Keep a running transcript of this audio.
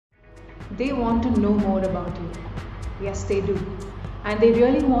they want to know more about you. Yes, they do. And they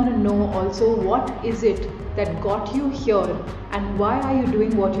really want to know also what is it that got you here and why are you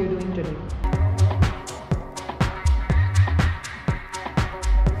doing what you're doing today.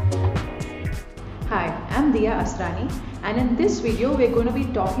 Hi, I'm Diya Asrani, and in this video we're going to be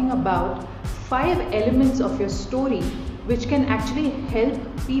talking about 5 elements of your story which can actually help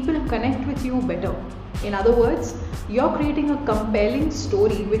people connect with you better. In other words, you're creating a compelling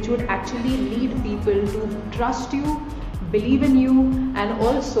story which would actually lead people to trust you, believe in you, and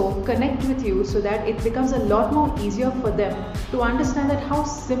also connect with you, so that it becomes a lot more easier for them to understand that how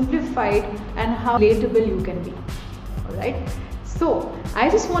simplified and how relatable you can be. Alright? So I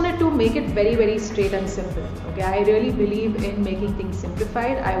just wanted to make it very, very straight and simple. Okay, I really believe in making things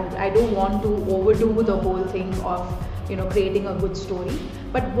simplified. I don't want to overdo the whole thing of creating a good story.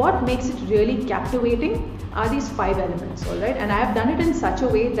 But what makes it really captivating are these 5 elements. Alright, and I have done it in such a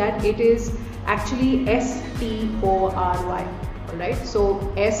way that it is actually STORY. Alright,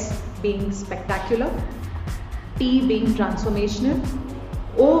 so S being spectacular, T being transformational,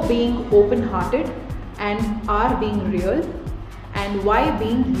 O being open-hearted, and R being real, and Y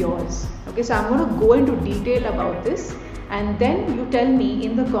being yours. Okay, so I'm going to go into detail about this, and then you tell me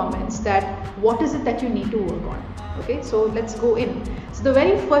in the comments that what is it that you need to work on. Okay, so let's go in. So the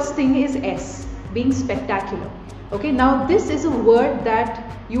very first thing is S, being spectacular. Okay, now this is a word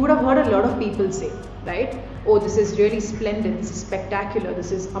that you would have heard a lot of people say, right? Oh, this is really splendid, this is spectacular,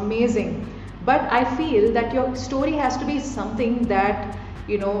 this is amazing. But I feel that your story has to be something that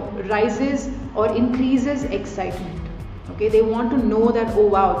rises or increases excitement. Okay, they want to know that, oh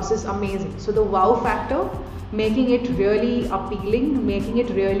wow, this is amazing. So the wow factor, making it really appealing, making it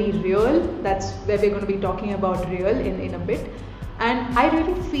really real, that's where we're going to be talking about real in a bit. And I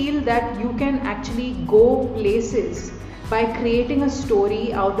really feel that you can actually go places by creating a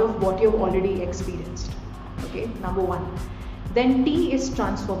story out of what you've already experienced. Okay, number 1. Then T is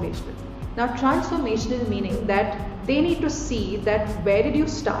transformational. Now transformational meaning that they need to see that where did you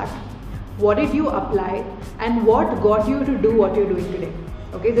start, what did you apply, and what got you to do what you're doing today.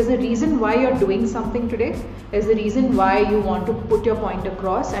 Okay, there's a reason why you're doing something today. There's a reason why you want to put your point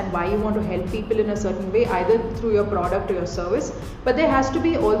across and why you want to help people in a certain way, either through your product or your service. But there has to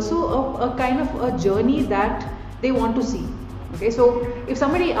be also a kind of a journey that they want to see. Okay, so if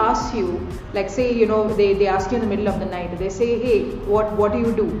somebody asks you, like say, they ask you in the middle of the night, they say, hey, what do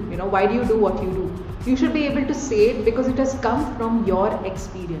you do? Why do you do what you do? You should be able to say it because it has come from your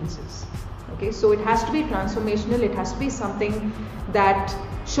experiences. Okay, so it has to be transformational. It has to be something that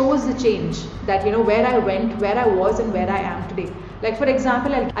shows the change, that where I went, where I was, and where I am today. Like for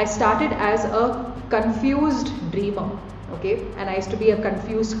example, I started as a confused dreamer, okay, and I used to be a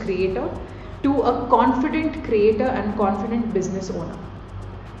confused creator to a confident creator and confident business owner,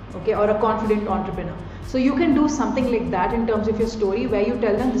 okay, or a confident entrepreneur. So you can do something like that in terms of your story, where you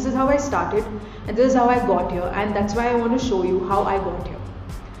tell them this is how I started and this is how I got here, and that's why I want to show you how I got here.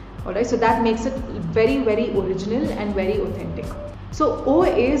 Alright, so that makes it very, very original and very authentic. So O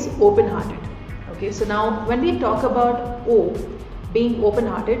is open-hearted. Okay, so now when we talk about O being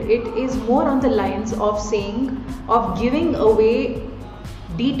open-hearted, it is more on the lines of giving away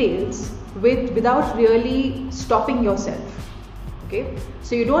details without really stopping yourself. Okay,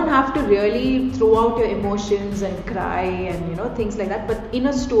 so you don't have to really throw out your emotions and cry and things like that. But in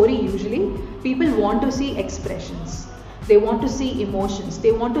a story, usually people want to see expressions. They want to see emotions.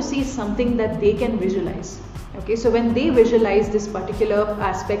 They want to see something that they can visualize. Okay, so when they visualize this particular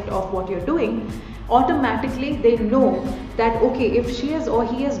aspect of what you're doing, automatically they know that, okay, if she has or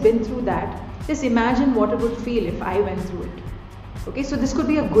he has been through that, just imagine what it would feel if I went through it. Okay, so this could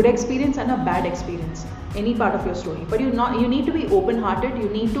be a good experience and a bad experience, any part of your story. But you need to be open-hearted. You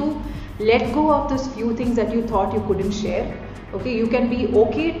need to let go of those few things that you thought you couldn't share. Okay, you can be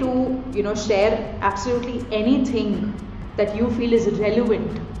okay to share absolutely anything that you feel is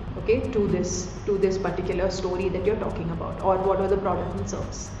relevant, okay, to this particular story that you're talking about, or whatever the product and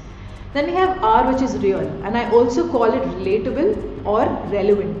service. Then we have R, which is real, and I also call it relatable or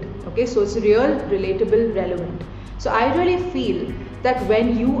relevant. Okay, so it's real, relatable, relevant. So I really feel that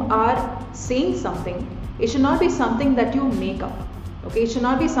when you are saying something, it should not be something that you make up. Okay, it should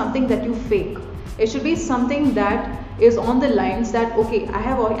not be something that you fake. It should be something that is on the lines that, okay, I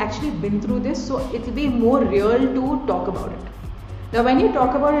have actually been through this, so it will be more real to talk about it. Now when you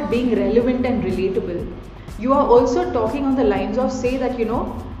talk about it being relevant and relatable, you are also talking on the lines of, say that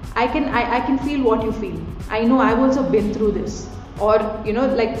I can feel what you feel. I know I've also been through this. Or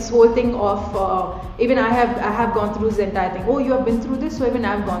like this whole thing of even I have gone through this entire thing. Oh, you have been through this, so even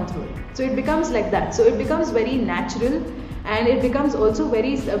I've gone through it. So it becomes like that. So it becomes very natural and it becomes also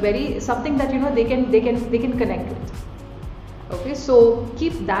very something that they can connect with. Okay, so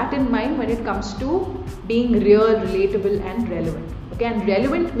keep that in mind when it comes to being real, relatable and relevant. Okay, and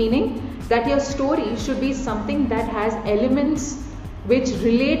relevant meaning that your story should be something that has elements which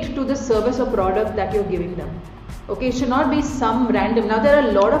relate to the service or product that you're giving them. Okay, it should not be some random. Now there are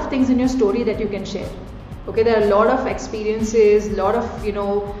a lot of things in your story that you can share. Okay, there are a lot of experiences, a lot of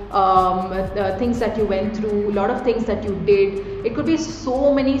things that you went through, a lot of things that you did. It could be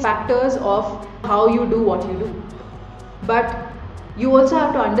so many factors of how you do what you do. But you also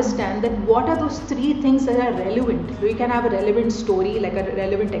have to understand that what are those 3 things that are relevant. You can have a relevant story, like a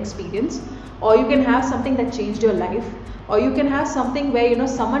relevant experience, or you can have something that changed your life, or you can have something where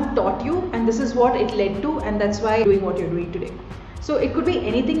someone taught you and this is what it led to, and that's why you're doing what you're doing today. So it could be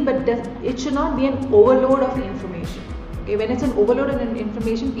anything, but it should not be an overload of information. Okay, when it's an overload of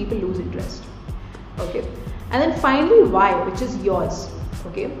information, people lose interest. Okay, and then finally why, which is yours.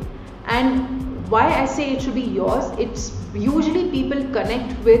 Okay, and why I say it should be yours, it's usually people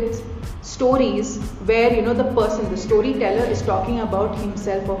connect with stories where the storyteller is talking about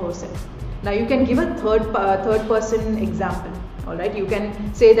himself or herself. Now you can give a third person example. All right, you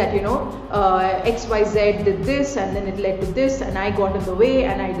can say that XYZ did this and then it led to this and I got in the way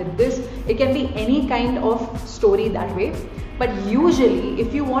and I did this. It can be any kind of story that way, but usually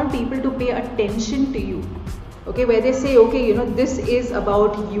if you want people to pay attention to you, okay, where they say, okay, this is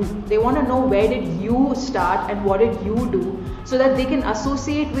about you, they want to know where did you start and what did you do, so that they can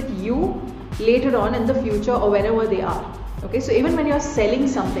associate with you later on in the future or whenever they are. Okay, so even when you are selling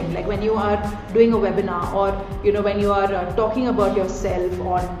something, like when you are doing a webinar, or when you are talking about yourself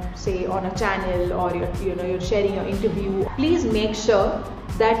on, say, on a channel, or you're sharing your interview, please make sure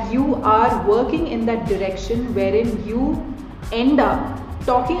that you are working in that direction wherein you end up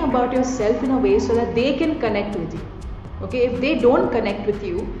talking about yourself in a way so that they can connect with you. Okay, if they don't connect with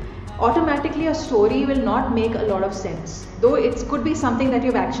you, automatically a story will not make a lot of sense, though it could be something that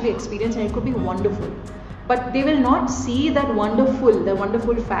you've actually experienced and it could be wonderful, but they will not see the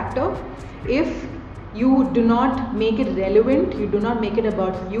wonderful factor if you do not make it relevant, you do not make it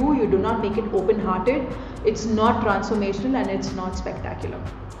about you, you do not make it open-hearted. It's not transformational and it's not spectacular.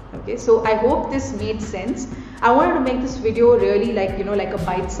 Okay, so I hope this made sense. I wanted to make this video really like a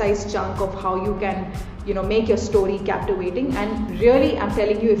bite-sized chunk of how you can make your story captivating. And really, I'm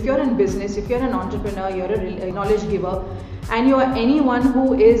telling you, if you're in business, if you're an entrepreneur, you're a knowledge giver, and you are anyone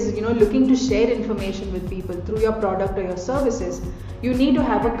who is looking to share information with people through your product or your services, you need to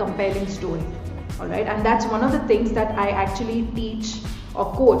have a compelling story. All right, and that's one of the things that I actually teach or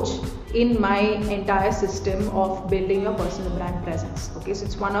coach in my entire system of building your personal brand presence. Okay, so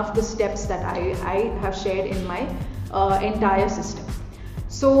it's one of the steps that I have shared in my entire system.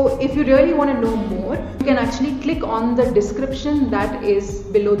 So if you really want to know more, you can actually click on the description that is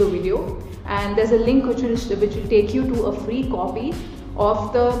below the video, and there's a link which will take you to a free copy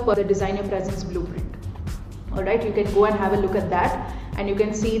of the Design Your Presence Blueprint. All right, you can go and have a look at that, and you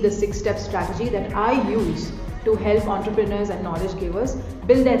can see the 6-step strategy that I use to help entrepreneurs and knowledge givers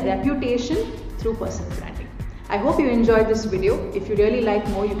build their reputation through personal branding. I hope you enjoyed this video. If you really like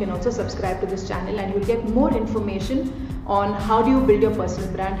more, you can also subscribe to this channel and you'll get more information on how do you build your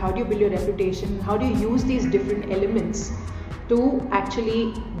personal brand, how do you build your reputation, how do you use these different elements to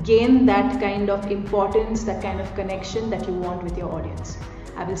actually gain that kind of importance, that kind of connection that you want with your audience.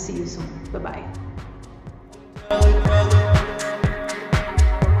 I will see you soon. Bye-bye.